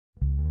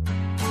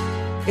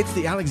It's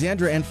the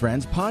Alexandra and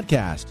Friends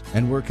podcast,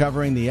 and we're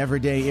covering the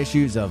everyday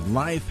issues of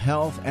life,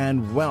 health,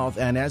 and wealth.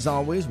 And as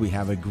always, we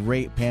have a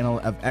great panel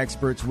of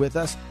experts with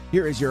us.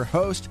 Here is your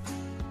host,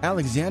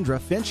 Alexandra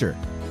Fincher.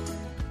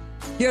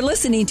 You're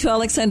listening to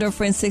Alexandra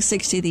Friends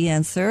 660 The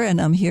Answer, and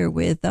I'm here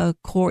with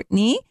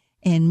Courtney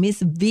and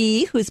Miss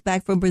V, who's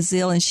back from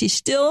Brazil, and she's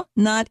still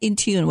not in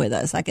tune with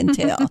us, I can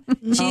tell.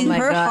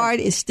 Her heart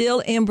is still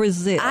in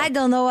Brazil. I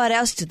don't know what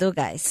else to do,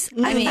 guys.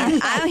 I mean,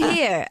 I'm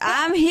here.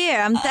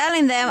 I'm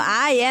telling them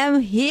I am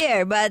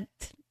here, but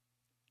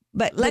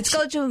let's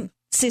go to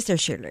Sister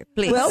Shirley,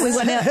 please. Well,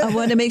 I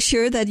want to make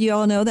sure that you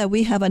all know that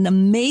we have an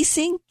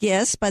amazing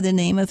guest by the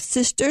name of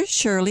Sister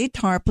Shirley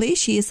Tarpley.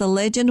 She is a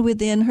legend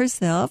within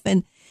herself,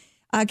 and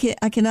I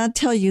cannot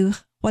tell you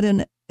what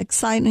an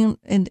exciting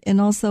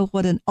and also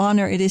what an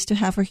honor it is to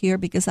have her here,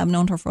 because I've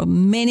known her for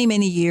many,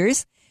 many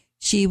years.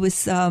 She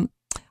was, I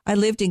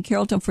lived in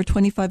Carrollton for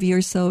 25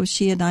 years, so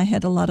she and I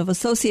had a lot of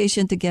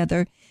association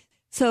together.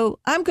 So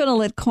I'm going to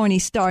let Corny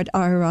start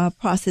our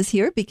process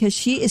here, because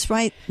she is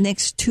right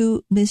next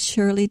to Miss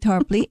Shirley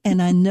Tarpley,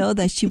 and I know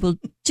that she will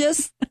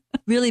just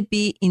really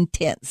be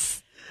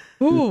intense.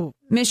 Ooh,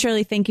 Miss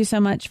Shirley, thank you so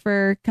much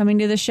for coming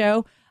to the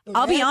show.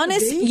 I'll be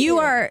honest, you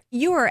are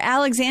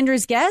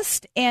Alexandra's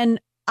guest, and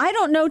I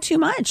don't know too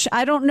much.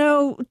 I don't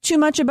know too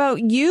much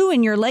about you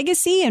and your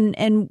legacy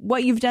and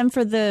what you've done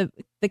for the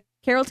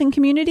Carrollton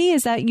community.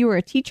 Is that you were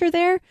a teacher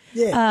there?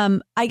 Yeah.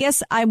 I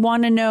guess I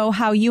want to know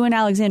how you and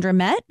Alexandra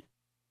met.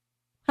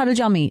 How did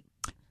y'all meet?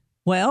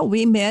 Well,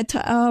 we met,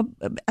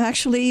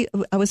 actually,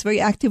 I was very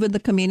active in the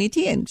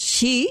community, and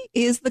she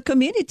is the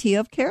community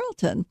of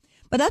Carrollton.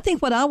 But I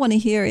think what I want to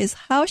hear is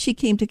how she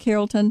came to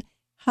Carrollton,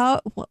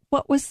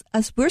 what was,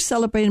 as we're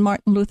celebrating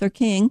Martin Luther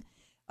King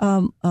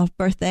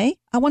birthday,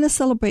 I want to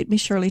celebrate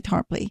Miss Shirley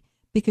Tarpley,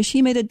 because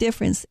she made a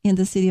difference in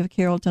the city of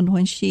Carrollton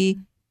when she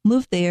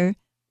moved there.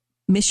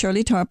 Miss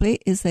Shirley Tarpley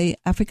is a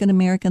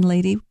African-American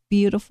lady,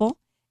 beautiful,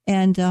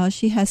 and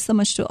she has so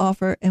much to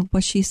offer, and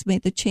what she's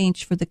made the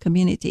change for the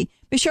community.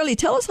 Miss Shirley,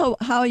 tell us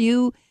how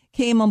you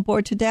came on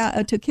board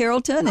to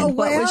Carrollton, and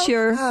what was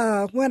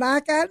your... when I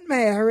got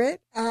married,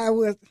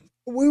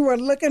 we were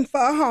looking for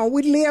a home.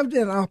 We lived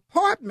in an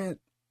apartment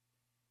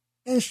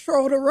in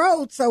Schroeder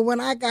Road. So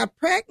when I got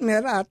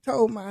pregnant, I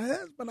told my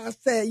husband, I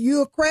said,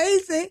 "You're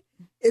crazy.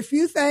 If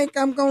you think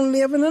I'm going to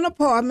live in an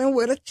apartment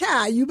with a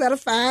child, you better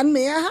find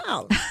me a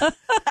house."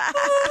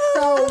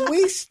 So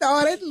we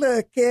started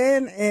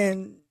looking,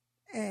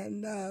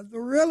 and the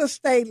real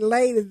estate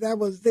lady that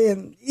was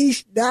in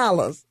East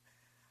Dallas,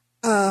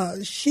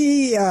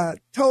 she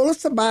told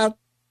us about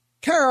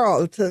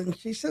Carrollton.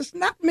 She says,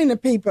 "Not many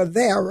people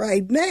there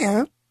right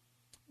now,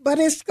 but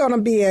it's going to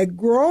be a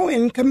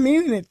growing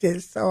community."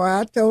 So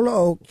I told her,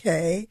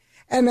 okay.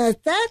 And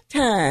at that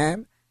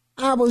time,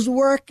 I was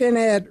working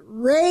at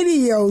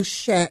Radio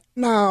Shack.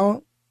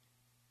 Now,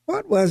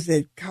 what was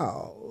it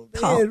called?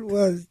 It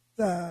was...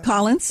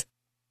 Collins?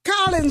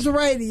 Collins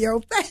Radio.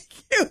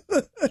 Thank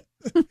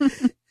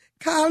you.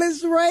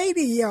 Collins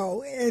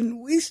Radio.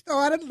 And we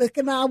started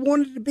looking. I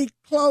wanted to be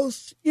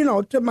close,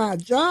 to my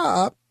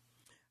job.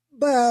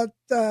 But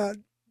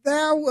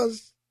there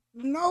was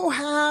no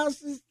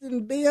houses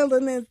and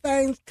building and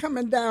things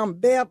coming down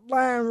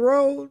Beltline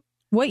Road.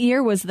 What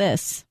year was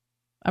this,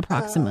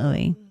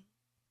 approximately?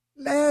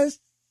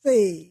 Let's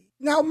see.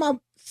 Now, my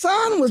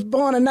son was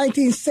born in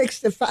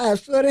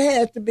 1965, so it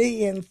had to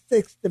be in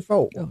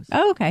 64.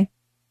 Oh, okay.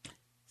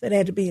 So it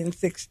had to be in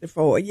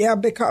 64. Yeah,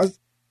 because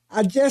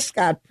I just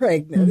got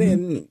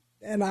pregnant,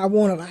 and I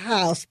wanted a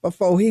house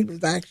before he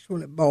was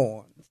actually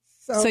born.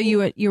 So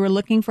you were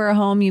looking for a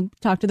home. You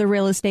talked to the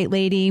real estate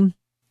lady.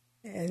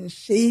 And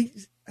she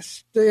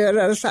steered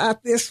us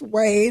out this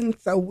way, and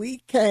so we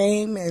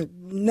came, and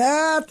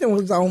nothing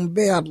was on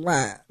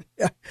Beltline.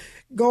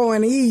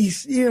 Going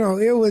east, it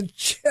was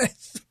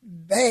just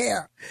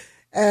there.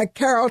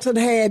 Carrollton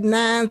had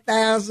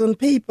 9,000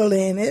 people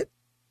in it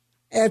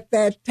at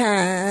that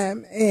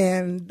time,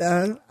 and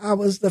I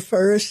was the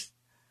first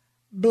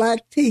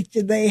black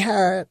teacher they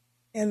hired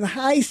in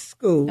high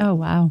school. Oh,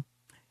 wow.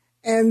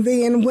 And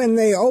then when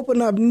they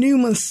opened up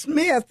Newman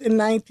Smith in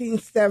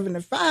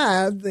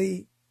 1975,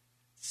 the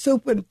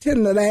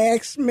superintendent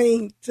asked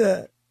me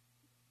to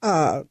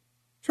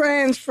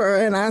transfer,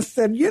 and I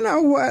said, "You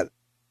know what,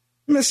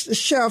 Mr.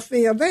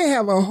 Sheffield, they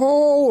have a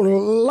whole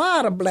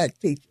lot of black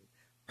teachers.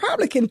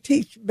 Probably can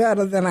teach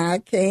better than I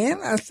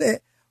can." I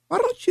said, "Why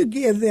don't you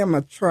give them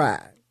a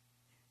try?"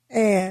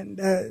 And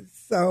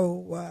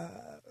so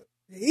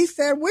he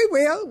said, we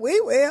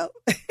will.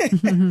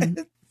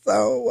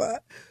 So,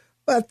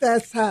 but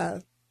that's how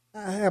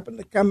I happened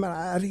to come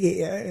out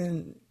here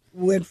and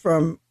went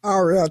from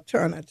R.L.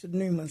 Turner to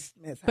Newman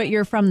Smith. But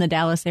you're from the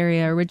Dallas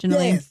area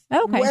originally? Yes,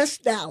 okay.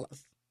 West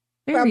Dallas.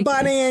 Very Where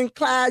Bunny and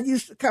Clyde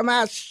used to come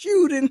out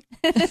shooting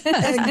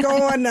and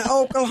going to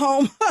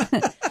Oklahoma.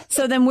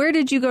 So then where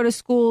did you go to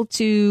school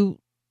to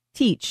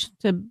teach,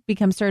 to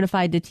become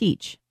certified to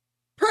teach?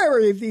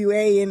 Prairie View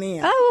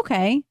A&M. Oh,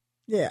 okay.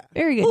 Yeah.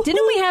 Very good.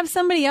 Didn't we have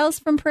somebody else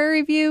from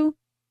Prairie View?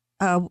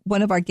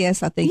 One of our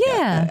guests, I think.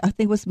 Yeah. I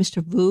think was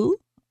Mr. Vu.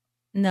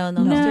 No.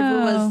 Mr. Wu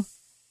was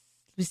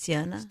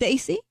Luciana.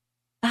 Stacy?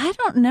 I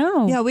don't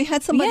know. Yeah, we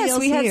had somebody else. Yes,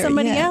 we had here.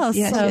 somebody else.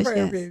 Yes, So- yes, Prairie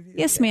yes. View,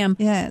 Yes, ma'am.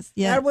 Yes,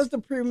 yes. That was the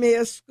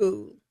premier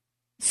school.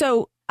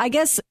 So I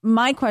guess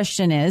my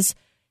question is,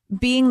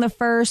 being the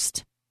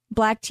first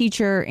Black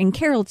teacher in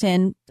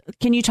Carrollton,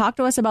 can you talk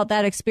to us about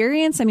that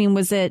experience? I mean,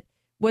 was it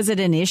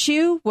an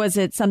issue? Was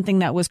it something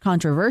that was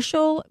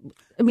controversial?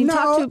 I mean,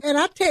 No, and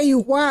I tell you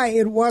why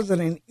it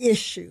wasn't an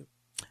issue.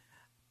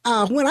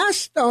 When I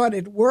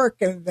started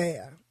working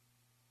there,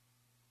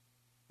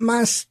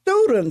 my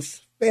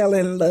students fell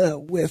in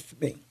love with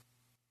me.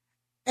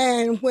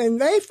 And when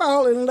they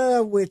fall in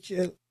love with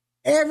you,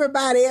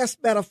 everybody else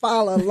better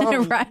follow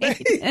along. Right.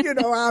 You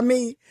know what I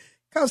mean?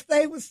 Because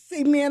they would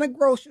see me in a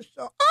grocery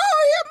store.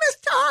 Oh, yeah, Miss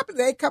Tarpon.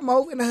 They come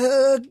over and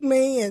hug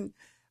me and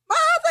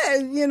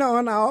Mother, you know,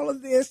 and all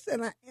of this.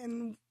 And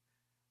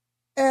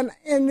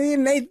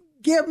then they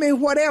give me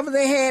whatever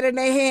they had in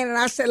their hand. And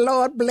I said,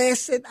 Lord,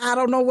 bless it. I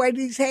don't know where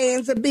these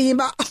hands are being.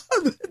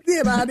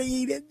 Then I'd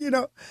eat it, you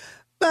know.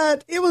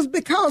 But it was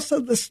because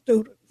of the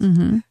students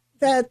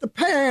that the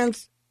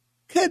parents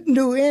couldn't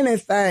do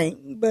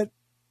anything but,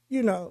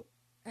 you know,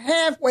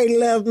 halfway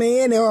love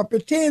me or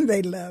pretend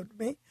they loved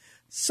me.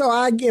 So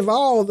I give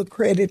all the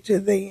credit to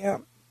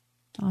them.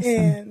 Awesome.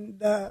 And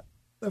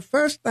the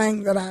first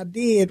thing that I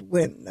did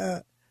when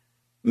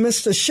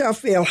Mr.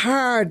 Sheffield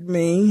hired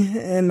me,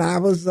 and I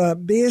was a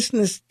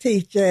business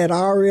teacher at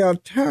Ariel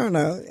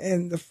Turner,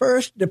 and the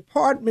first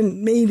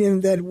department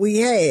meeting that we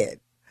had,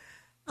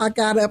 I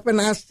got up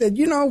and I said,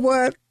 you know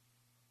what?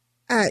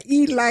 I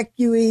eat like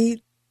you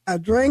eat. I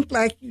drink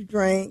like you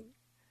drink.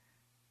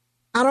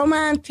 I don't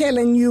mind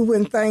telling you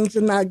when things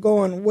are not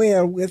going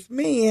well with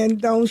me,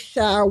 and don't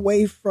shy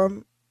away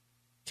from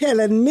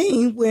telling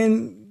me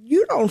when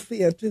you don't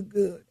feel too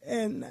good.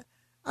 And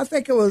I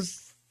think it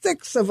was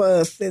 6 of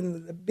us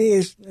in the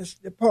business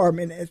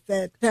department at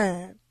that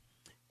time.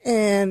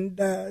 And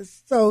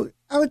so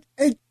I was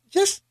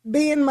just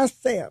being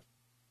myself.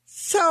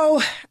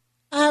 So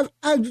I've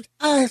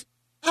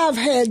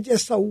had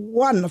just a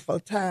wonderful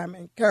time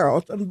in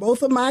Carrollton.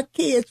 Both of my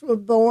kids were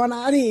born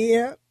out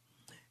here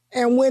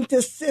and went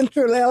to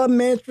Central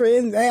Elementary,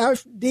 and there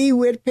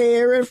DeWitt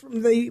Perry,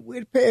 from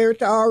DeWitt Perry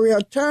to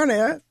Ariel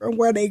Turner, from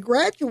where they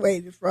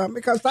graduated from,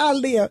 because I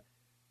live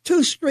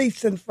 2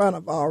 streets in front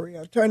of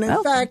Ariel Turner.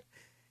 In fact,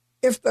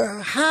 if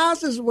the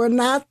houses were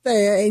not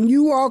there and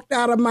you walked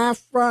out of my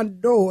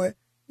front door,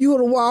 you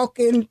would walk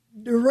in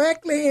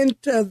directly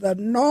into the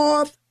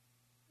north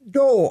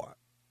door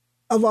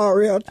of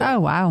Ariel Turner. Oh,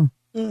 wow.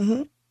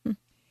 Mm-hmm.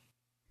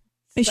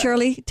 Miss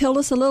Shirley, tell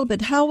us a little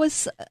bit. How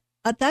was,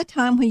 at that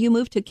time when you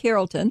moved to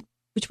Carrollton,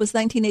 which was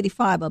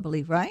 1985, I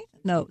believe, right?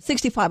 No,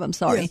 65, I'm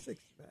sorry. Yes,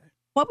 65.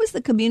 What was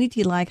the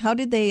community like? How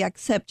did they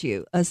accept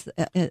you?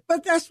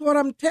 But that's what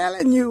I'm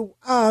telling you,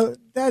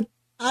 that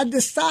I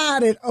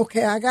decided,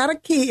 okay, I got a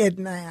kid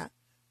now,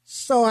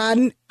 so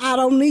I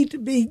don't need to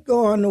be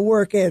going to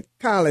work at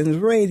Collins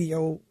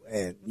Radio,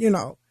 and, you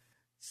know.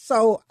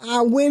 So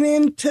I went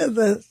into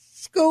the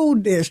school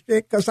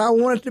district because I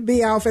wanted to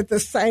be off at the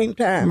same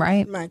time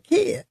as my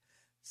kid.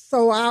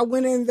 So I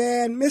went in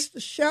there, and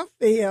Mr.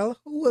 Sheffield,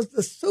 who was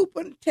the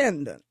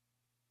superintendent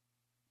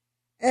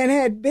and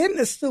had been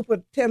the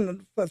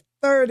superintendent for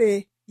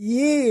 30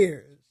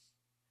 years,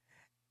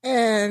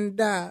 and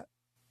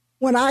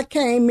when I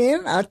came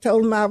in, I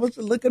told him I was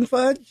looking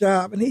for a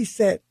job, and he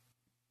said,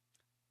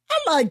 I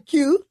like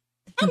you.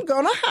 I'm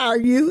going to hire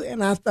you.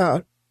 And I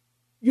thought,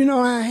 you know,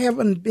 I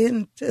haven't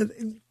been to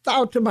the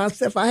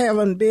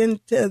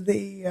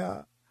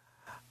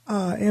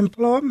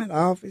employment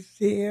office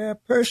here,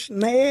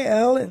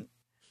 personnel, and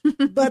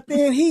but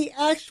then he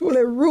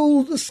actually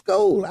ruled the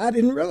school. I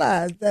didn't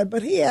realize that,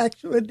 but he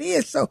actually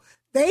did. So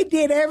they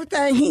did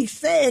everything he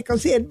said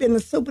because he had been a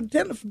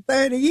superintendent for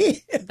 30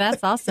 years.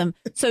 That's awesome.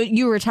 So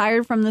you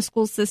retired from the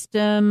school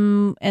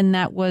system, and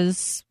that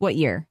was what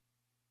year?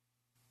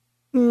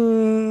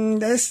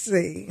 Let's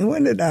see.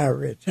 When did I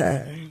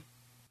retire?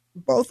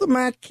 Both of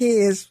my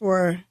kids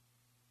were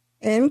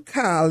in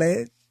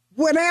college.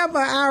 Whenever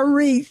I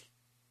reached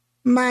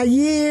my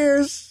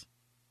years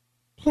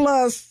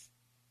plus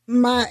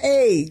my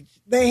age,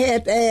 they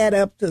had to add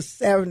up to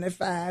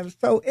 75.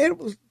 So it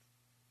was,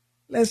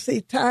 let's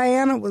see,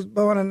 Tiana was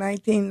born in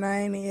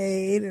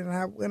 1998, and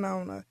I went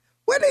on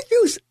when did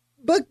you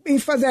book me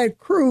for that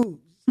cruise?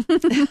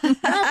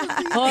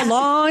 A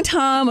long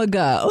time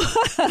ago.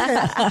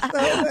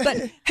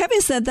 But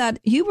having said that,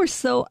 you were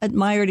so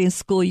admired in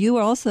school. You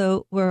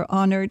also were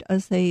honored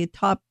as a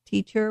top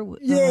teacher.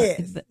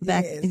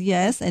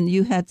 Yes, and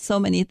you had so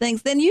many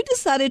things. Then you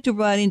decided to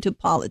run into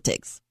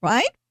politics,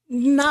 right?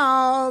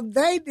 No,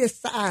 they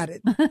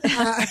decided to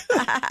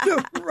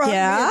run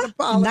into politics.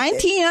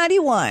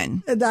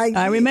 1991.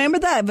 I remember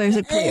that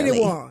very clearly.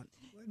 81.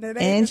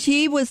 And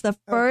she was the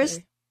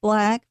first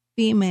Black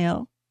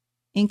female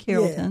in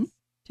Carrollton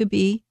to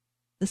be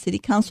the city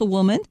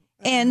councilwoman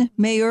and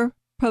mayor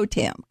pro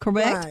tem,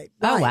 correct? Right.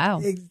 Oh,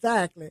 wow.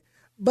 Exactly.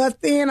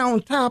 But then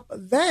on top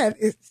of that,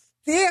 it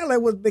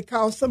was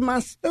because of my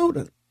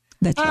students.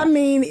 That's right. I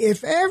mean,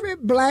 if every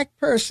black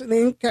person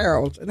in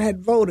Carrollton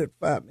had voted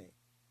for me,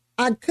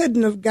 I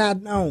couldn't have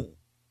gotten on.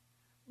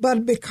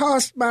 But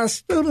because my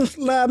students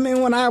loved me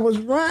when I was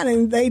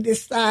running, they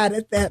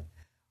decided that,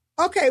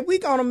 okay, we're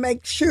going to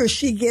make sure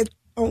she gets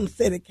on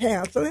city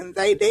council, and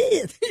they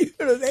did.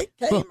 They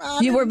came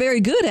out. You were very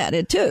good at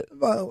it, too.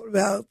 Well,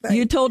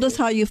 you told us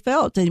how you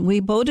felt, and we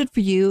voted for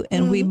you,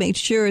 and we made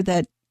sure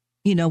that,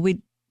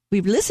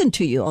 we've listened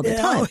to you all the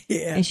time. Oh,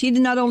 yeah. And she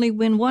did not only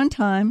win one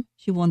time,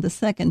 she won the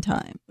second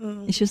time.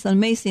 And she's an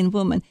amazing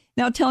woman.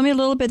 Now, tell me a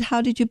little bit,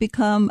 how did you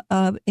become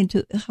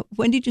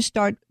when did you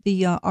start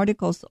the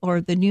articles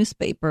or the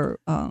newspaper?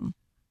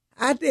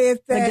 I did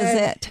that the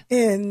Gazette.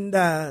 In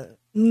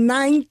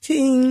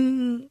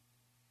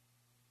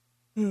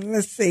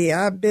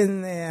I've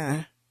been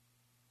there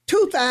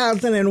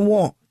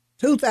 2001.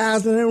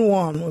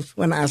 2001 was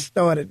when I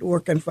started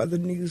working for the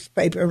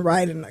newspaper and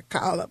writing a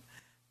column.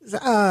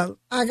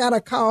 I got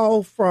a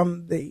call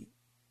from the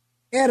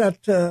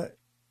editor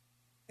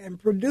and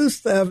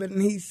producer of it,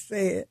 and he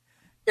said,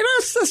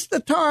 Sister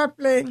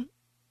Tarpley,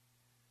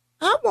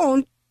 I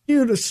want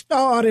you to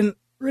start in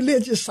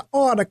religious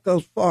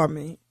articles for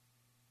me.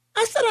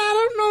 I said,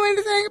 I don't know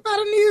anything about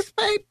a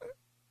newspaper.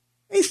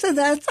 He said,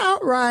 that's all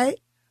right.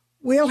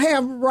 We'll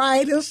have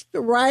writers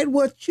to write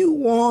what you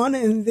want,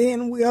 and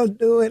then we'll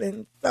do it.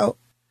 And so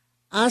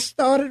I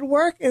started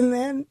working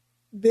and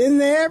been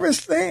there ever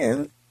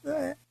since.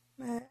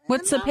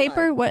 What's the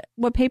paper?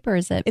 What paper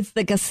is it? It's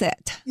the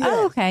Gazette. Yes,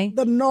 oh, okay.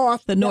 The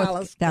North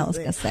Dallas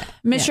Gazette.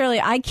 Miss Shirley,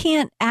 I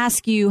can't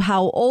ask you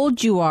how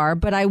old you are,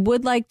 but I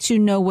would like to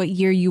know what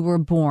year you were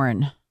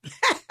born.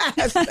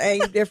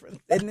 Same difference.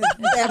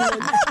 79.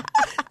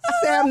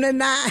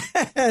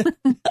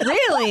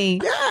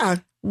 Really? Yeah.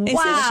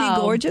 Isn't she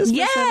gorgeous?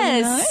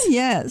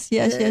 Yes.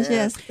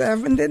 Yes.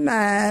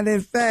 79.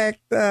 In fact,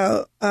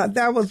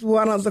 that was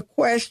one of the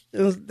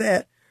questions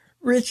that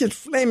Richard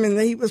Fleming,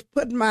 he was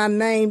putting my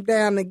name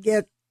down to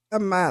get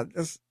my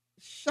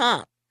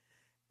shot.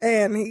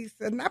 And he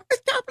said, now,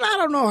 Miss Tarpley, I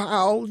don't know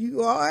how old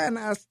you are. And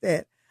I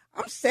said,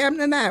 I'm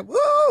 79.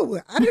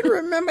 Woo! I didn't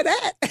remember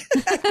that.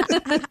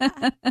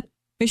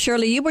 Miss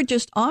Shirley, you were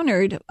just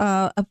honored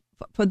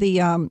for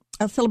the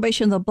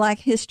celebration of Black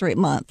History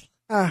Month.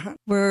 Uh-huh.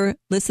 We're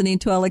listening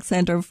to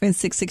Alexandra and Friends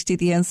 660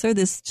 The Answer.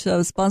 This show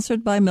is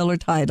sponsored by Miller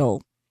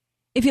Title.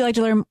 If you'd like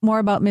to learn more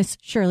about Miss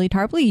Shirley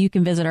Tarpley, you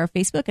can visit our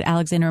Facebook at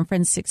Alexandra and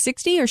Friends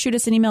 660 or shoot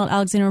us an email at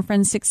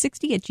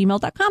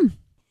alexandraandfriends660@gmail.com.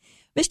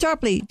 Miss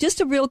Tarpley, just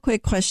a real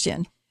quick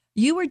question.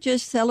 You were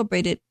just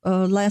celebrated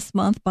last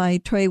month by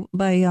Trey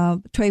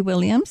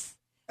Williams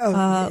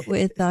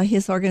with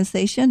his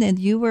organization, and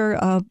you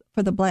were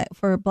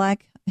for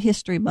Black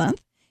History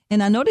Month.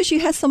 And I noticed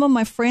you had some of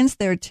my friends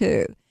there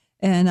too.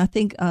 And I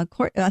think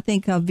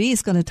V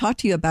is going to talk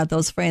to you about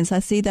those friends. I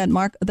see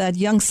that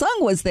young son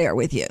was there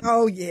with you.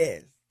 Oh,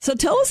 yes. So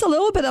tell us a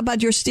little bit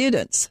about your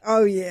students.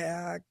 Oh,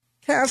 yeah.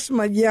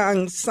 Councilman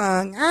Young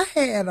son. I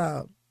had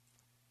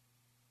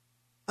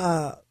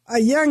a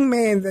young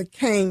man that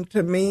came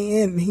to me,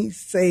 and he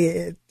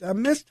said,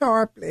 Miss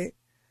Tarpley,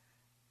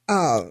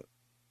 I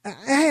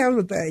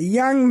have a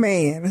young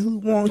man who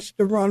wants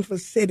to run for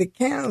city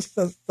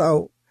council,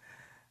 so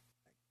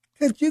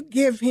could you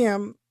give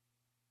him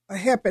a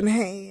helping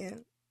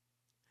hand?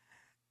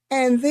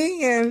 And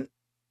then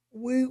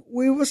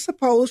we were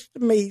supposed to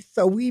meet,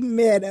 so we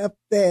met up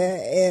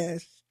there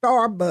at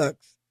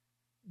Starbucks,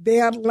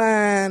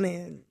 Deadline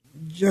and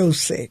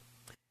Josie.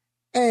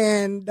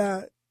 And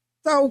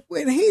so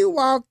when he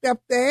walked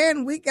up there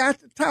and we got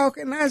to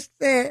talking, I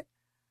said,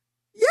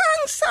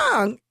 young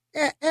son.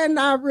 And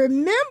I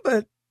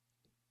remembered,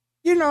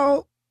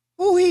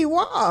 who he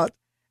was.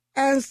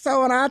 And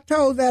so when I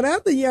told that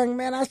other young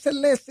man, I said,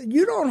 listen,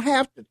 you don't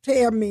have to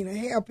tell me to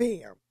help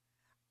him.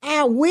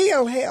 I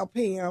will help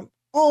him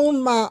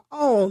on my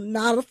own.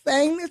 Not a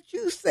thing that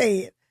you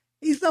said.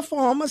 He's a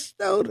former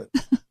student.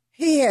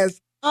 He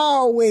has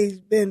always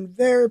been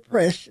very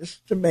precious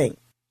to me.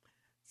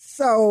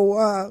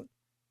 So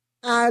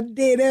I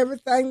did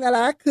everything that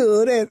I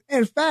could. And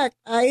in fact,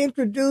 I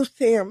introduced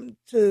him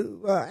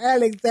to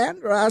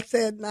Alexandra. I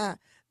said, now,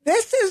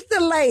 this is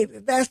the lady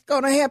that's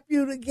going to help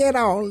you to get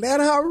on. Let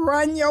her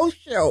run your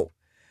show,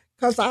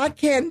 because I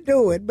can't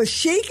do it. But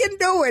she can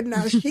do it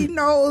now. She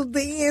knows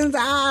the ins and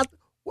outs,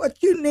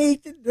 what you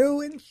need to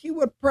do, and she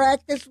would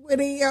practice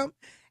with him.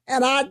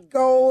 And I'd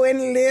go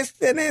and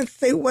listen and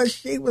see what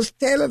she was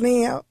telling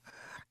him.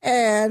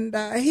 And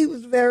he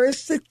was very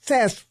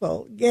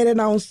successful getting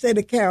on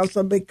city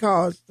council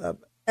because of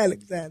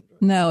Alexandra.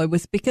 No, it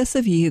was because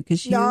of you,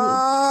 because you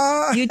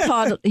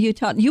taught.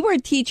 You were a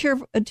teacher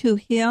to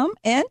him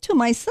and to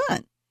my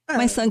son.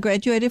 My son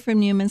graduated from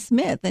Newman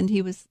Smith, and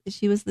she was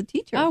the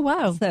teacher. Oh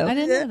wow! So I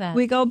didn't know that.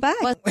 We go back.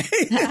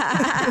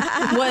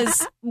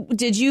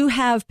 Did you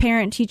have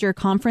parent-teacher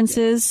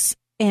conferences?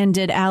 And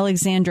did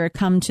Alexandra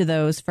come to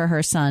those for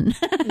her son?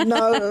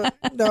 No,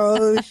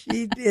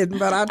 she didn't.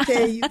 But I'll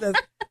tell you the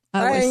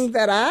thing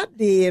that I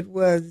did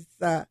was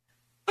I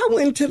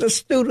went to the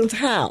student's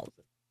house.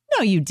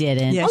 No, you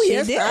didn't. Yes, Oh, she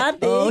yes, did. I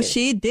did. Oh,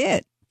 she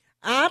did.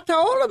 I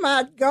told them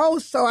I'd go,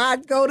 so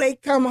I'd go. They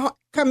come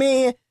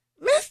in,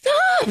 Mr.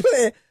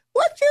 Hartley,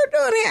 what you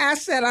doing here? I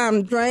said,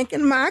 I'm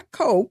drinking my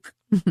Coke,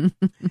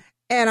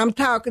 and I'm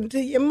talking to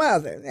your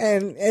mother.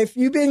 And if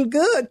you've been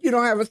good, you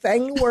don't have a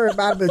thing to worry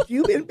about. But if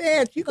you've been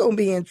bad, you're going to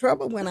be in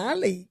trouble when I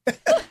leave.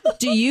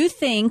 Do you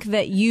think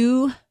that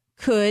you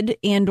could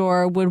and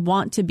or would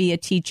want to be a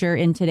teacher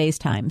in today's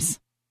times?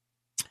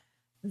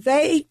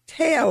 They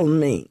tell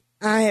me,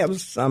 I have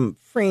some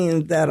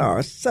friends that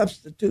are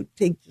substitute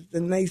teachers,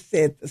 and they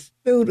said the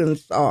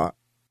students are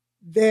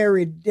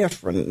very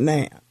different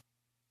now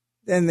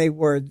than they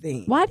were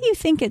then. Why do you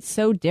think it's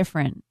so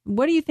different?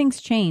 What do you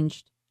think's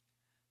changed?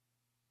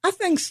 I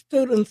think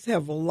students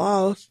have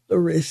lost the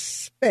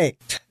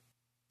respect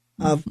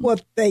of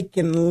what they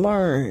can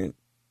learn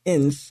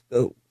in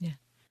school. Yeah.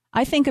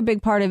 I think a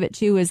big part of it,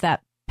 too, is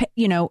that,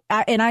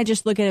 and I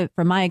just look at it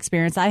from my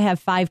experience. I have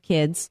 5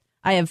 kids.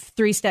 I have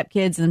 3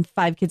 stepkids and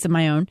 5 kids of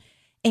my own.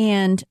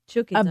 And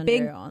 2 kids on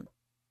their own.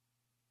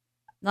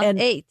 Not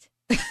 8.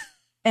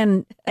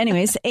 And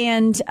anyways,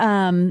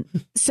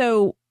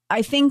 so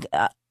I think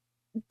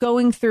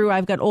going through,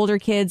 I've got older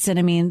kids, and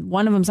I mean,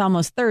 one of them's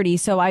almost 30.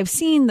 So I've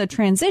seen the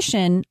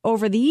transition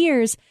over the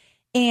years,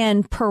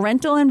 and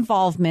parental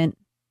involvement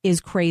is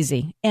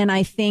crazy. And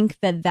I think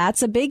that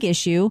that's a big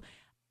issue.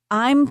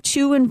 I'm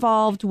too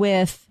involved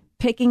with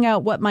picking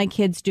out what my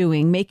kid's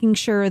doing, making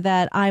sure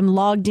that I'm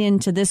logged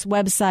into this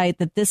website,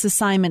 that this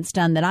assignment's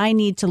done, that I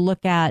need to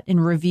look at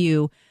and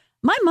review.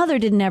 My mother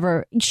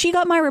she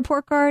got my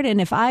report card, and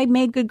if I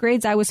made good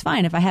grades, I was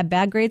fine. If I had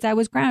bad grades, I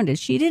was grounded.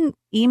 She didn't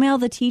email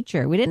the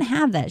teacher. We didn't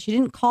have that. She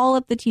didn't call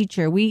up the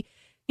teacher.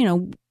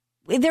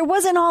 There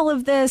wasn't all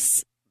of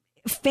this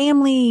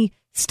family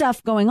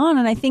stuff going on.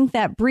 And I think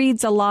that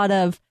breeds a lot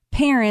of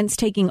parents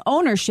taking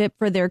ownership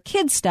for their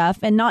kid's stuff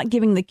and not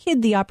giving the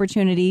kid the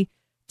opportunity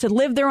to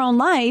live their own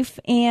life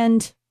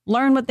and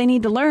learn what they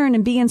need to learn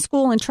and be in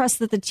school and trust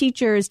that the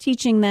teacher is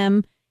teaching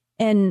them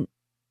and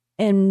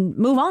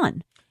move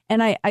on.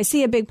 And I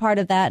see a big part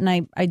of that.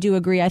 And I do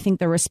agree. I think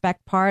the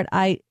respect part,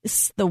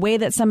 the way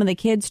that some of the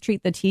kids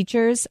treat the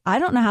teachers, I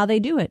don't know how they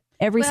do it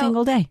every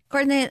single day.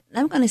 Courtney,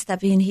 I'm going to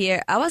step in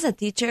here. I was a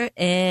teacher,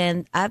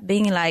 and I've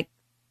been like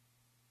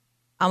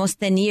almost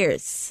 10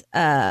 years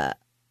out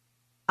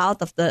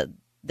of the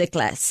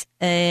class.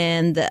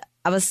 And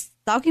I was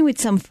talking with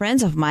some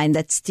friends of mine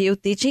that's still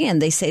teaching,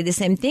 and they say the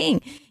same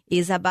thing.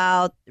 It's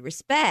about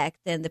respect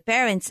and the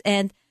parents.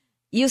 And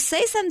you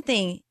say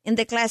something in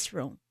the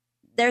classroom,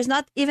 there's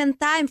not even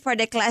time for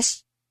the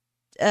class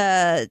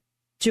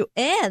to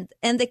end.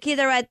 And the kid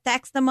already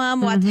texts the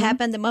mom what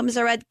happened. The mom is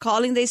already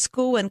calling the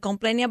school and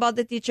complaining about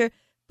the teacher,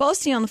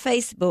 posting on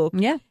Facebook,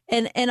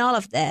 and all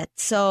of that.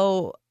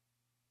 So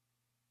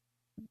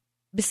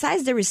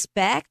besides the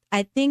respect,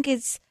 I think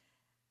it's,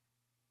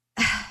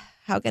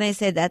 how can I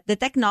say that? The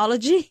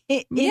technology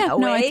in a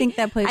way. I think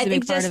that plays a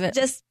big part of it.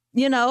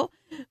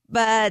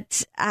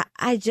 But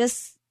I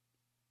just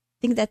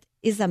think that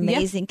is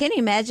amazing. Can you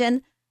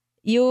imagine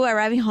you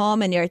arriving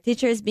home and your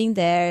teacher is being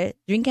there,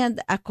 drinking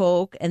a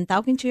Coke and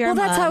talking to your mom?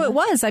 Well, that's how it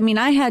was. I mean,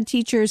 I had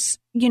teachers,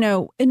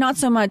 not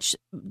so much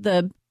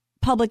the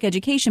public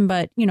education,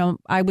 but,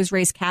 I was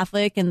raised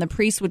Catholic, and the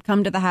priest would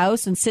come to the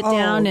house and sit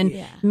down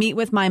and meet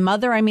with my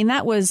mother. I mean,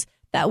 that was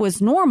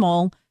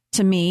normal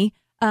to me.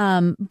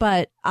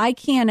 But I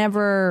can't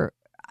ever,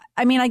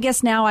 I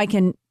guess now I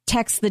can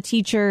text the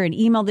teacher and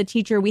email the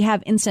teacher. We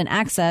have instant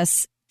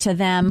access to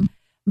them.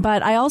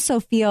 But I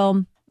also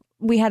feel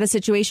we had a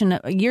situation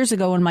years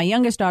ago when my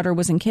youngest daughter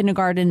was in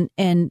kindergarten,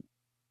 and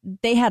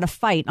they had a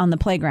fight on the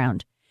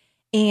playground.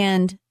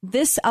 And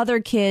this other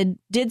kid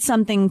did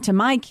something to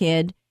my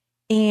kid,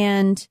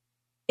 and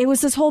it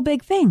was this whole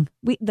big thing.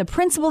 The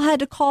principal had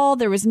to call.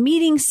 There was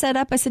meetings set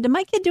up. I said, did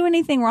my kid do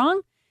anything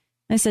wrong?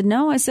 I said,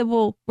 no. I said,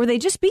 well, were they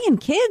just being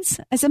kids?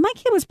 I said, my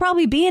kid was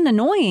probably being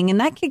annoying, and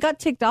that kid got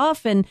ticked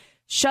off and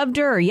shoved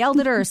her or yelled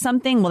at her or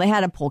something. Well, they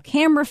had to pull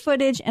camera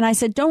footage. And I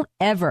said, don't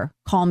ever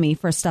call me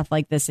for stuff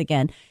like this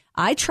again.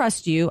 I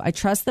trust you. I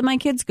trust that my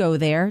kids go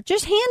there.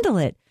 Just handle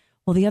it.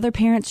 Well, the other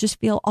parents just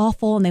feel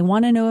awful, and they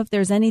want to know if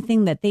there's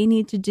anything that they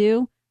need to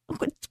do.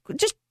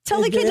 Just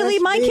tell the kid to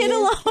leave my kid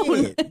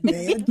alone.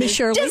 Miss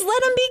Shirley, just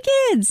let them be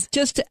kids.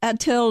 Just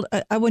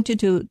I want you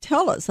to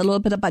tell us a little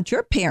bit about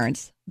your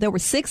parents. There were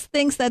 6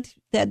 things that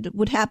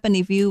would happen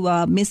if you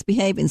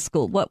misbehave in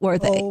school. What were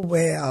they? Oh,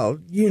 well,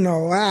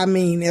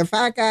 if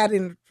I got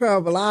into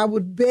trouble, I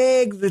would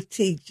beg the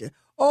teacher,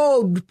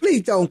 oh,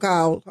 please don't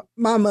call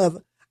my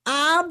mother.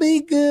 I'll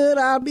be good.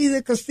 I'll be there.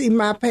 Because, see,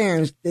 my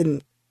parents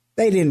didn't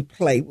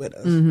play with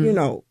us,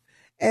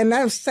 And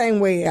that's the same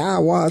way I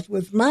was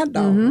with my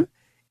daughter.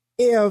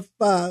 If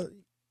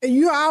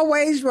you're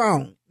always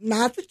wrong,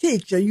 not the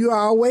teacher, you're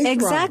always wrong.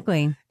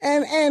 Exactly.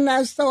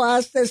 And so I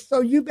said,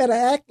 so you better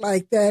act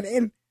like that.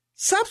 And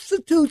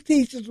substitute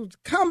teachers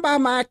would come by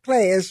my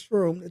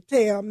classroom to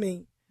tell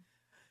me,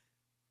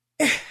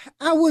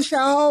 I wish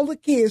all the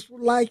kids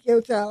would like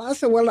your child. I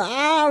said, well,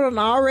 I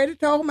already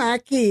told my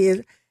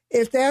kids,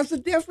 if there's a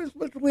difference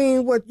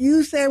between what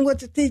you say and what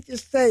the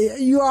teachers say,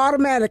 you're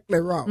automatically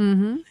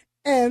wrong.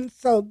 And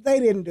so they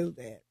didn't do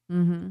that.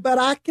 Mm-hmm. But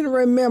I can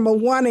remember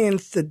one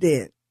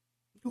incident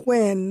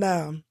when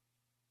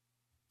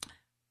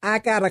I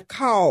got a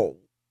call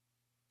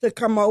to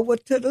come over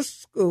to the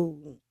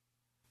school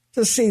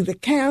to see the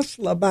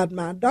counselor about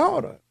my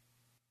daughter.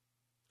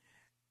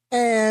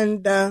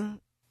 And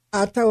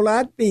I told her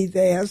I'd be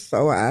there,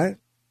 so I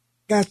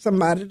got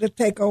somebody to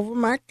take over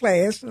my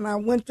class, and I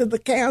went to the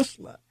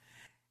counselor.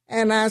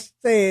 And I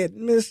said,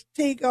 Miss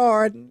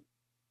Teagarden,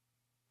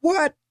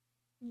 what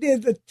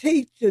did the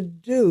teacher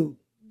do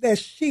that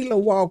Sheila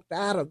walked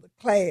out of the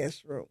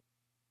classroom?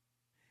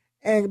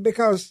 And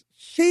because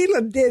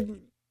Sheila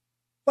didn't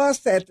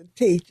fuss at the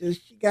teacher,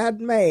 she got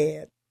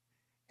mad.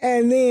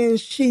 And then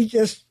she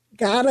just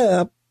got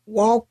up,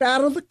 walked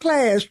out of the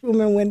classroom,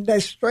 and went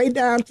straight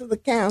down to the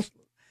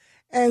counselor.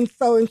 And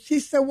she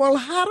said, well,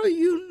 how do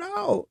you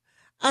know?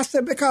 I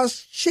said,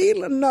 because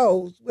Sheila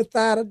knows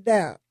without a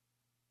doubt.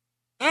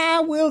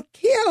 I will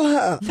kill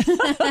her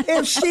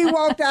if she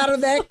walked out of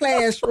that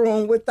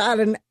classroom without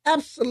an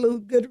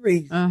absolute good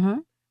reason. Uh-huh.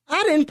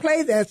 I didn't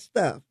play that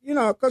stuff,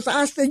 because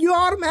I said, you're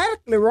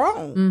automatically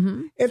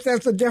wrong if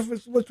there's a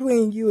difference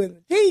between you and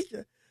the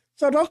teacher.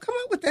 So don't come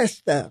up with that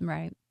stuff.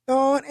 Right.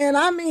 And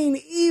I mean,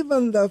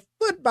 even the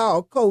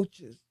football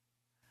coaches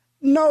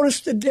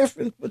noticed the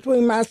difference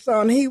between my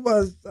son. He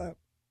was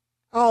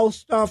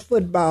all-star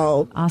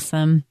football.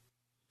 Awesome.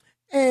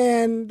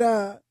 And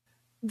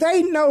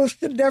they noticed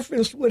the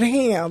difference with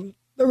him,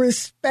 the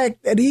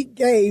respect that he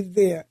gave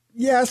there.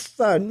 Yes,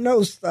 sir.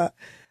 No, sir.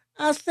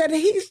 I said,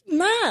 he's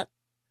not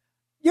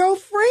your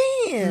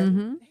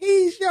friend.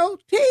 He's your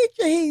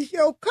teacher. He's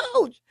your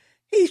coach.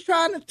 He's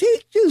trying to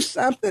teach you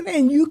something,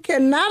 and you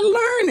cannot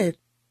learn it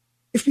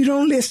if you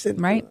don't listen.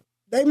 Right.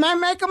 They might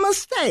make a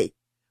mistake,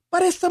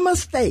 but it's a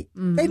mistake.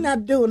 They're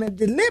not doing it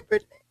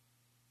deliberately.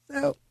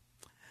 So,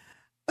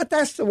 but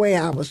that's the way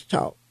I was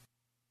taught.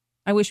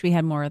 I wish we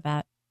had more of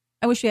that.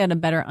 I wish we had a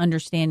better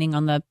understanding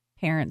on the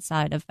parent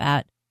side of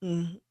that.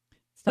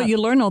 So you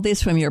learn all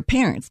this from your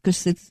parents,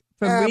 because it's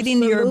from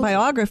reading your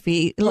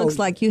biography, it looks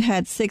like you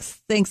had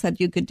 6 things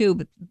that you could do.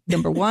 But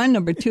number 1,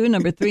 number 2,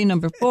 number 3,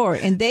 number 4,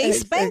 and they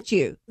spanked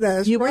you.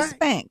 You were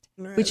spanked,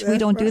 which we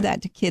don't do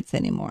that to kids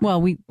anymore.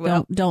 Well,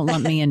 don't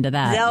lump me into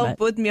that. They'll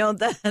put me on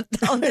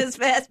this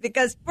fast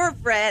because poor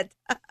Fred.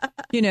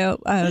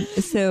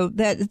 So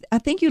that I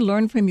think you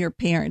learn from your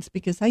parents,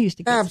 because I used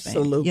to get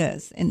spanked.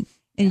 Yes, and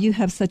you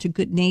have such a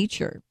good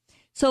nature.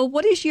 So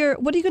what are you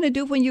going to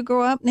do when you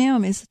grow up now,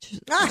 Miss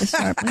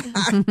Sharp?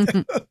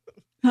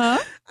 Huh?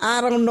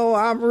 I don't know.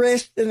 I'm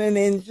resting and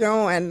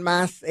enjoying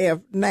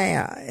myself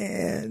now.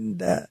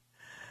 And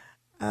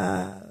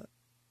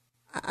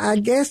I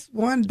guess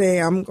one day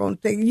I'm going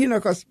to take,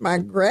 because my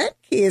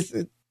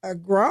grandkids are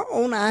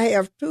grown. I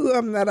have 2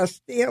 of them that are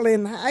still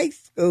in high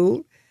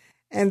school,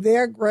 and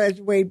they'll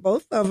graduate,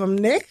 both of them,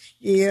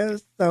 next year.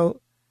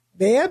 So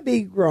they'll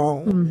be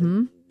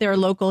grown. They're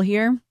local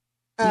here?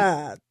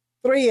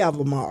 3 of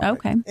them are.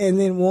 Okay. And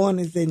then 1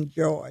 is in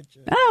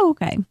Georgia. Oh,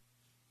 okay.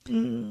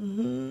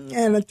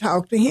 And I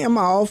talk to him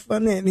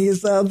often, and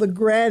his other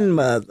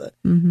grandmother.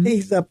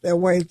 He's up there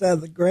where his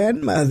other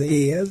grandmother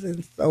is,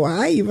 and so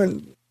I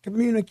even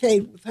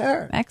communicate with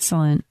her.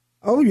 Excellent.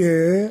 Oh,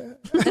 yeah.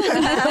 She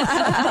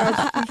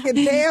can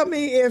tell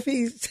me if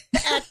he's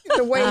acting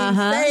the way he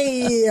say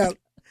he is.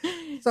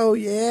 So,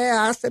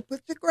 yeah, I said,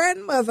 put your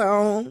grandmother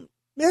on.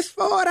 Miss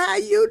Ford, how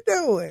you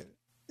doing?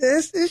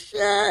 This is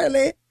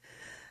Shirley.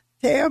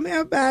 Tell me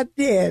about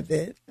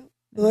David.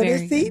 What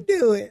is he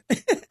doing?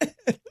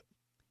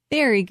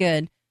 Very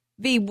good.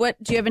 V, do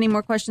you have any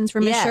more questions for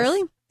Miss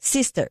Shirley?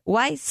 Sister.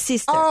 Why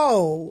sister?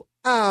 Oh,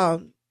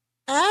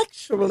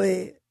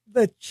 actually,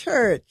 the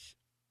church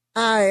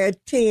I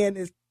attend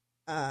is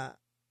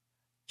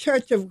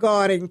Church of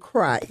God in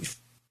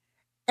Christ.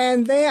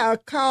 And they are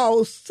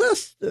called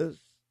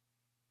sisters.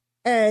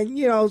 And,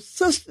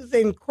 sisters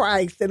in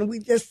Christ. And we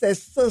just say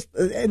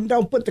sisters and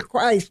don't put the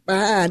Christ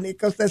behind it,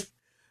 because that's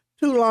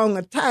too long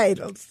a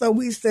title. So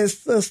we say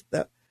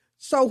sister.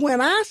 So when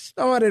I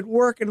started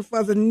working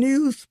for the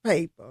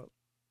newspaper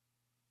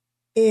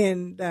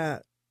in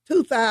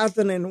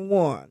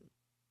 2001,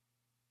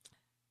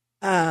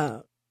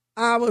 I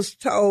was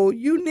told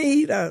you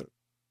need a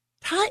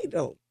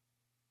title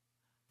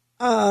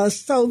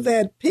so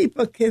that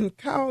people can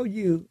call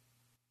you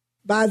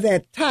by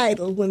that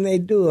title when they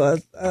do a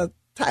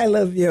title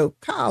of your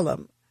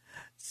column.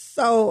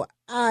 So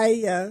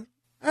I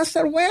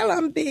said, well,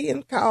 I'm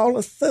being called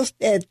a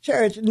sister at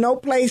church, no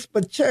place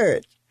but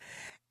church.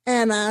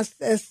 And I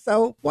said,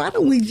 so why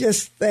don't we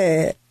just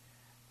say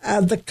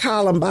the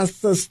column by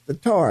Sister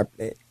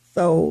Tarpley?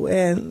 So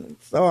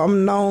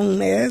I'm known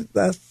as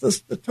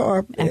Sister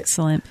Tarpley.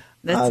 Excellent.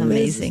 That's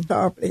amazing. Mrs.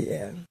 Tarpley,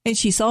 yeah. And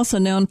she's also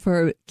known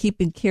for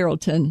keeping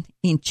Carrollton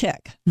in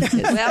check.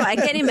 Well, I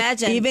can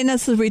imagine. Even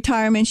as a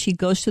retirement, she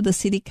goes to the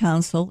city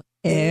council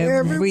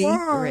every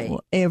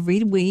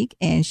week,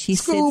 and she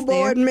School sits there.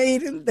 board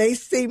meeting, they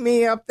see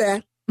me up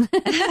there.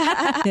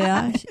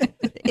 Yeah,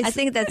 it's, I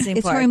think that's important.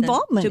 It's her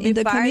involvement to be in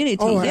the part community.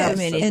 of the Yes.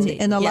 community.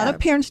 And a lot Yeah. of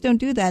parents don't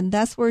do that. And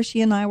that's where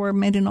she and I were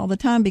meeting all the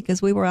time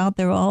because we were out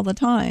there all the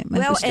time. And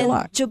Well, we still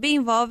are. and to be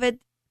involved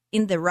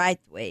in the right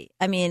way.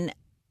 I mean,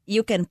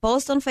 you can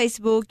post on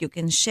Facebook, you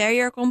can share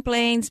your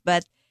complaints,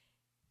 but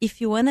if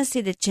you want to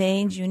see the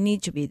change, you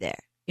need to be there.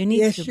 You need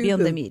Yes, to you be on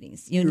do. the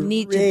meetings. You You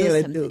need to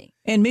really do do. something.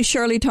 And Miss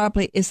Shirley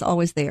Tarpley is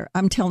always there.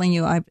 I'm telling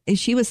you, I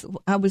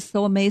was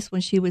so amazed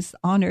when she was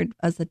honored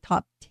as a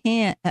top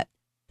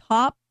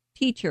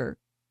teacher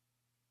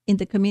in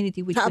the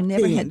community, which Top we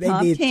never 10. had They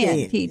top did 10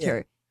 10,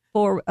 teacher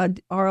for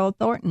R.L.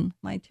 Thornton.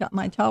 My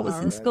child was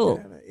in R.L. school.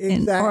 Turner, And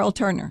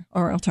exactly.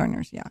 R.L.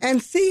 Turner's, yeah.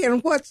 And see,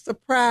 and what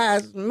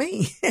surprised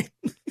me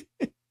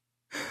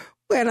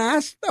when I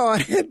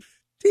started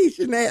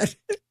teaching at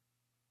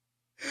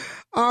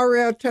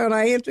R.L. Turner,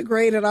 I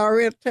integrated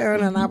R.L.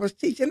 Turner, and I was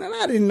teaching, and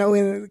I didn't know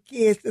any of the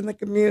kids in the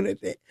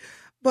community,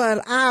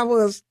 but I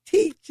was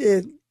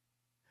teaching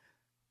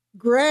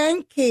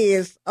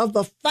grandkids of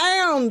the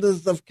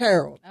founders of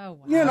Carrollton. Oh,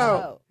 wow. You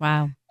know,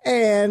 Wow.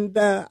 and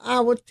I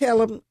would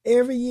tell them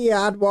every year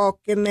I'd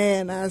walk in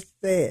there and I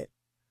said,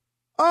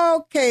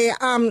 okay,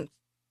 I'm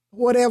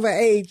whatever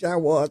age I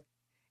was,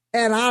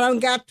 and I done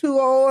got too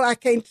old. I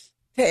can't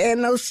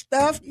stand no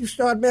stuff. You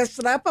start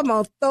messing up, I'm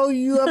going to throw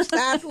you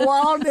upside the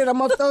wall, then I'm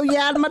going to throw you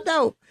out of my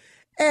door.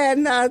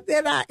 And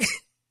then I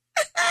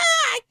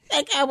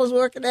think I was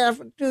working there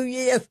for 2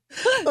 years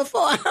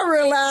before I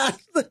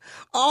realized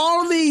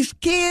all these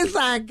kids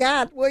I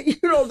got were,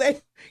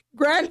 they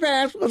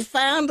grandparents were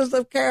founders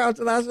of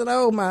Carrollton. I said,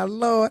 oh, my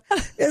Lord,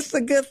 it's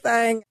a good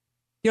thing.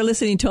 You're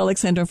listening to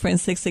Alexandra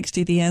Friends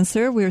 660 The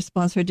Answer. We're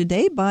sponsored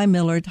today by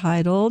Miller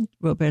Title,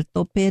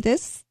 Roberto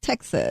Perez,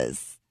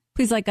 Texas.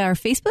 Please like our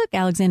Facebook,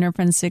 Alexandra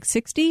Friends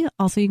 660.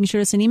 Also, you can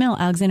shoot us an email,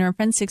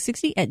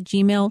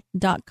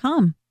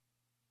 alexandrafriends660@gmail.com.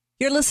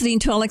 You're listening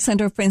to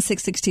Alexandra Friends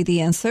 660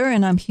 The Answer,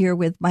 and I'm here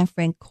with my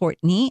friend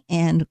Courtney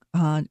and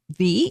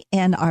V,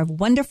 and our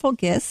wonderful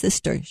guest,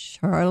 Sister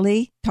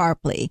Shirley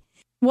Tarpley.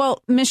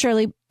 Well, Miss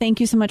Shirley, thank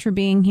you so much for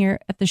being here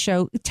at the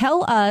show.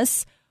 Tell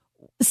us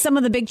some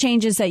of the big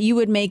changes that you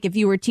would make if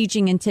you were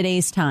teaching in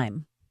today's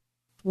time.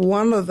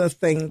 One of the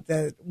things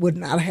that would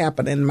not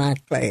happen in my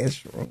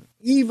classroom,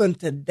 even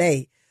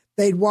today,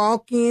 they'd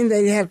walk in,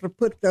 they'd have to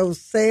put those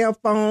cell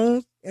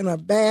phones in a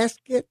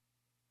basket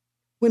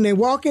when they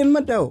walk in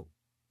my door,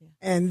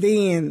 and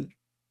then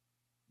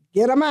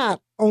get them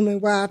out on the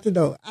way out the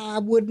door. I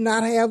would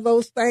not have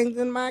those things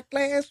in my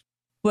class.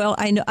 Well,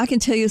 I know I can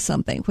tell you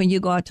something. When you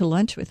go out to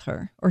lunch with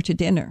her or to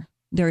dinner,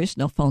 there is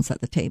no phones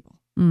at the table.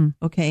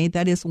 Okay,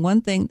 that is one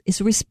thing.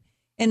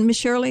 And Miss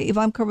Shirley, if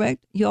I'm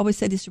correct, you always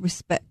said it's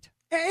respect.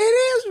 It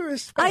is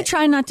respect. I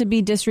try not to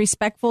be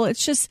disrespectful.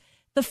 It's just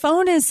the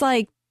phone is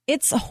like,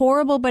 it's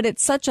horrible, but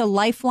it's such a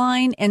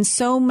lifeline. And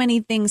so many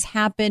things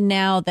happen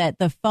now that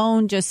the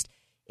phone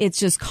it's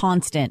just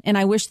constant. And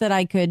I wish that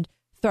I could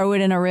throw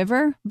it in a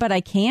river, but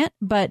I can't.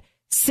 But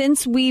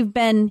since we've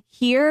been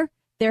here,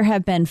 there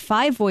have been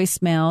 5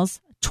 voicemails,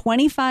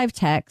 25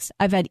 texts.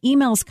 I've had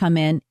emails come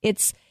in.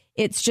 It's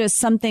just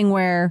something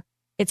where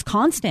it's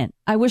constant.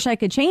 I wish I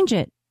could change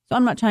it. So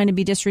I'm not trying to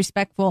be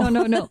disrespectful.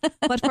 No.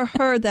 But for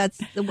her, that's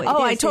the way.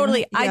 Oh, it is.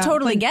 I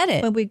totally get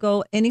it. When we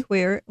go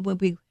anywhere, when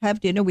we have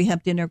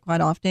dinner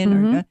quite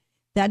often.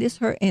 That is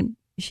her, and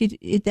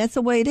that's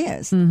the way it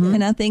is.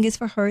 And I think it's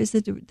for her is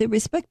the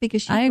respect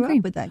because she I grew agree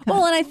up with that.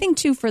 Well, and I think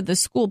too for the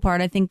school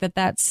part, I think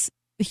that's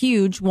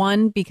huge.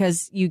 One,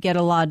 because you get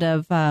a lot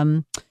of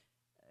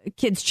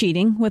kids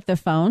cheating with the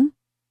phone.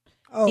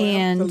 Oh,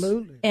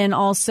 absolutely. And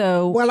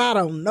also, well, I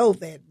don't know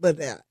that, but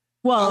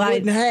well, I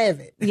wouldn't have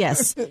it.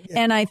 Yes.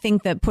 And I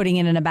think that putting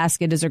it in a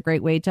basket is a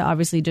great way to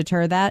obviously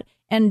deter that.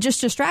 And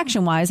just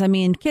distraction wise, I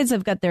mean, kids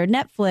have got their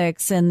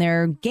Netflix and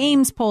their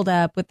games pulled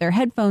up with their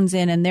headphones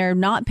in and they're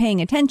not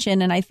paying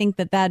attention. And I think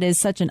that is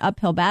such an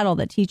uphill battle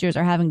that teachers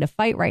are having to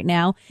fight right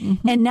now.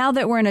 And now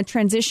that we're in a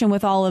transition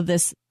with all of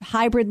this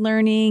hybrid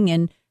learning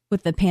and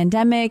with the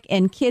pandemic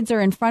and kids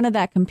are in front of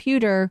that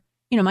computer,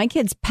 my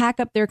kids pack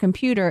up their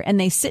computer and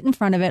they sit in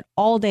front of it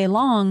all day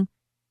long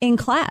in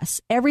class.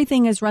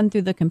 Everything is run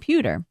through the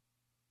computer.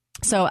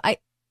 So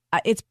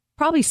it's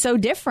probably so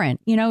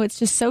different. It's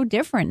just so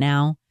different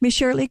now. Miss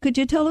Shirley, could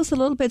you tell us a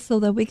little bit so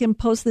that we can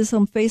post this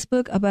on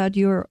Facebook about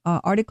your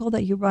article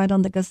that you write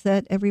on the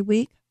Gazette every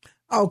week?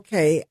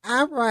 Okay,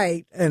 I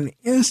write an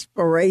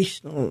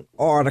inspirational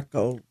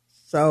article.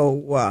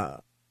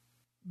 So,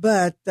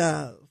 but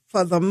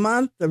for the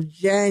month of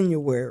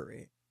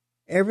January,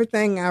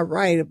 everything I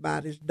write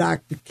about is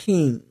Dr.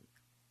 King.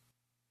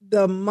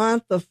 The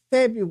month of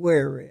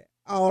February,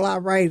 all I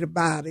write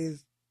about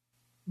is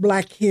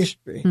Black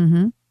history.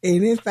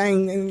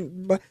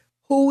 Anything,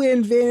 who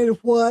invented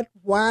what,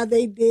 why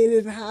they did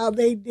it, how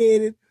they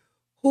did it,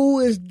 who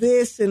is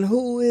this and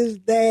who is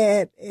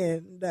that.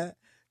 And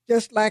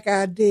just like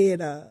I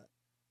did,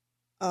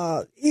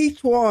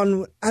 each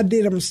one, I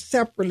did them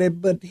separately,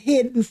 but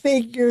Hidden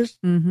Figures,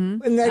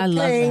 when that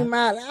came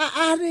out,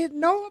 I didn't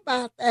know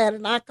about that.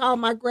 And I called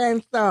my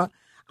grandson,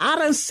 I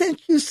done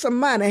sent you some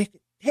money.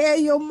 tell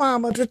your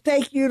mama to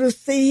take you to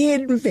see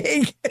Hidden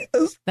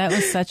Figures. That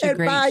was such a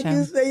great show.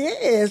 You say,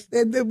 yes,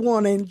 the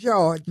one in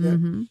Georgia.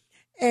 Mm-hmm.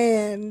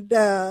 And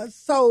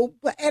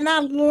and I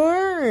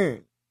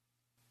learned.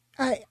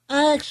 I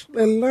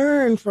actually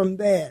learned from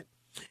that.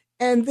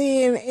 And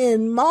then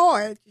in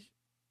March,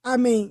 I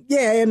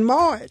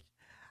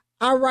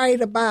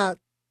write about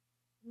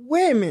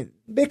women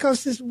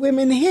because it's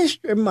Women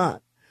History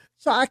Month.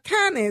 So I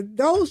kind of,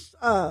 those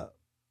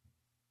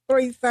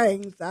three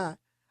things, I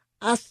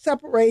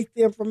separate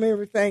them from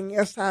everything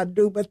else I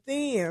do. But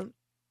then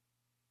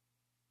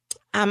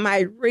I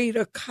might read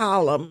a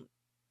column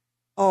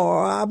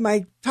or I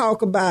might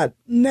talk about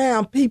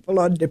now people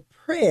are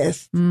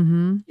depressed,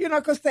 mm-hmm.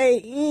 because they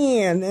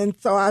in. And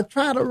so I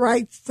try to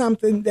write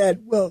something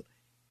that will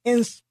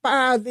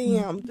inspire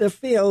them to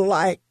feel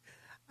like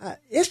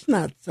it's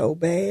not so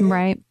bad.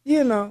 Right.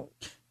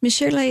 Miss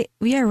Shirley,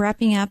 we are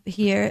wrapping up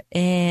here,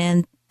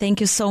 and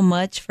thank you so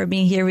much for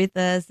being here with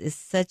us. It's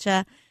such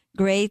a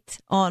great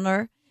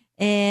honor.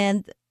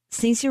 And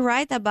since you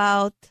write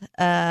about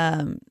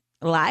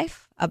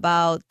life,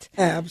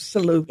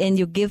 absolutely, and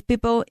you give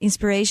people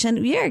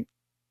inspiration, we are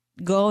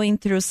going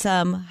through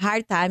some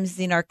hard times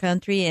in our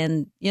country,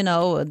 and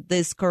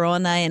this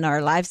corona in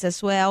our lives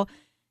as well.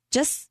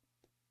 Just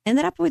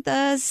ended up with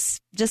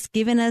us, just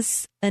giving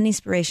us an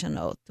inspiration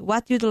note.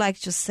 What you'd like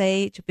to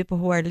say to people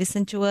who are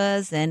listening to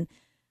us and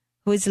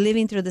who is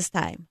living through this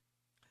time?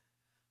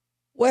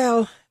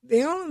 Well,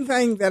 the only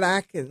thing that I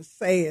can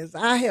say is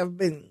I have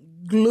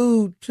been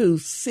glued to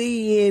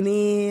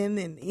CNN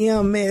and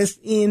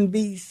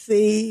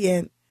MSNBC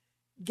and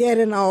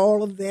getting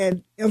all of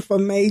that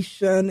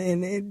information,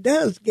 and it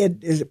does get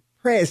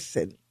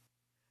depressing,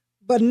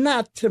 but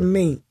not to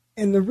me.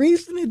 And the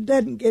reason it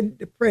doesn't get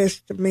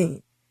depressed to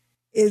me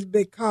is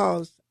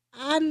because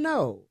I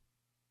know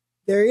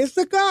there is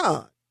a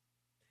God,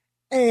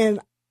 and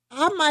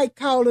I might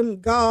call him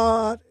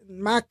God.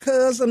 My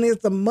cousin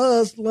is a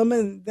Muslim,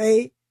 and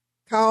they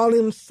call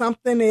him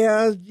something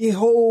else,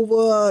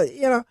 Jehovah.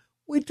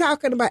 We're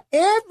talking about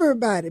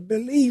everybody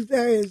believes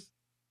there is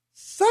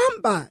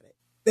somebody.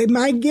 They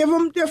might give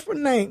them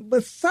different names,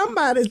 but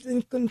somebody's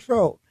in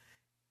control.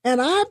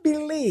 And I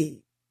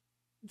believe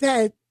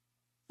that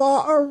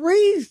for a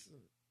reason,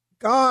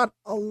 God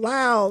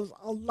allows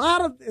a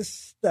lot of this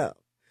stuff,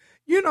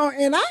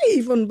 and I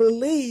even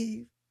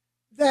believe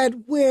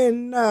that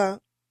when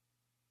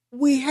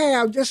we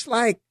have, just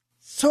like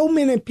so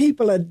many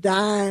people are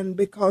dying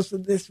because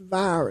of this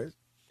virus,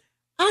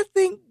 I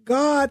think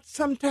God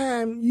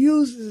sometimes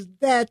uses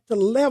that to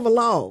level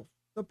off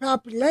the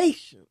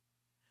population.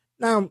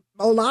 Now,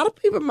 a lot of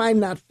people might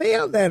not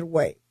feel that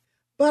way,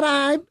 but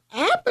I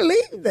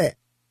believe that.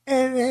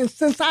 And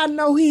since I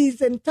know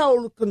He's in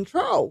total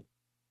control,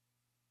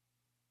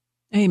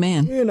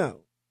 amen.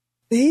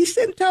 He's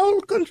in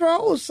total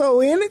control, so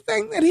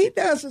anything that He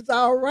does is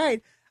all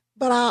right.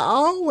 But I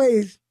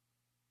always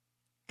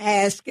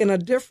ask in a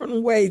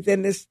different way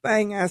than this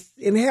thing,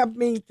 and help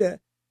me to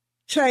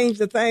change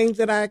the things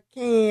that I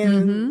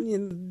can,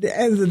 and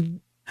the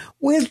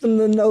wisdom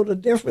to know the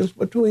difference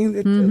between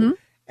the two.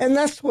 And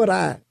that's what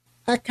I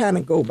kind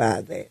of go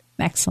by that.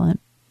 Excellent.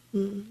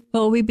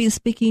 Well, we've been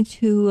speaking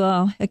to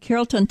a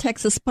Carrollton,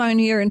 Texas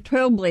pioneer and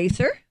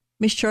trailblazer,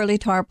 Miss Shirley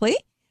Tarpley,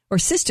 or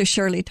Sister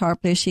Shirley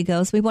Tarpley, as she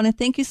goes. We want to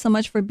thank you so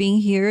much for being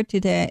here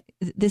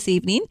this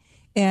evening,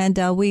 and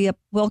we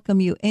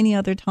welcome you any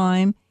other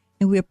time.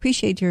 And we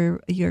appreciate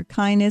your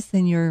kindness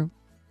and your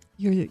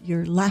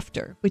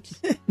laughter, which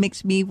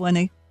makes me want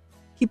to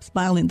keep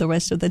smiling the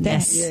rest of the day.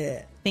 Yes.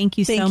 Yeah. Thank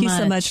you so much. Thank you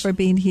so much for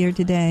being here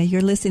today.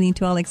 You're listening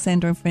to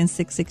Alexandra and Friends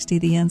 660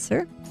 The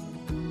Answer.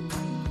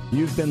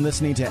 You've been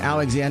listening to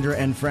Alexandra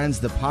and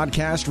Friends, the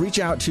podcast. Reach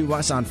out to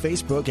us on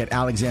Facebook at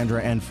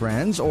Alexandra and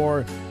Friends,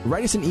 or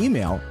write us an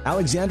email,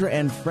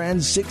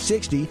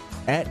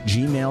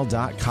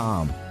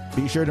 alexandraandfriends660@gmail.com.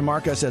 Be sure to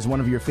mark us as one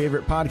of your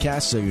favorite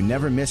podcasts so you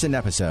never miss an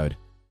episode.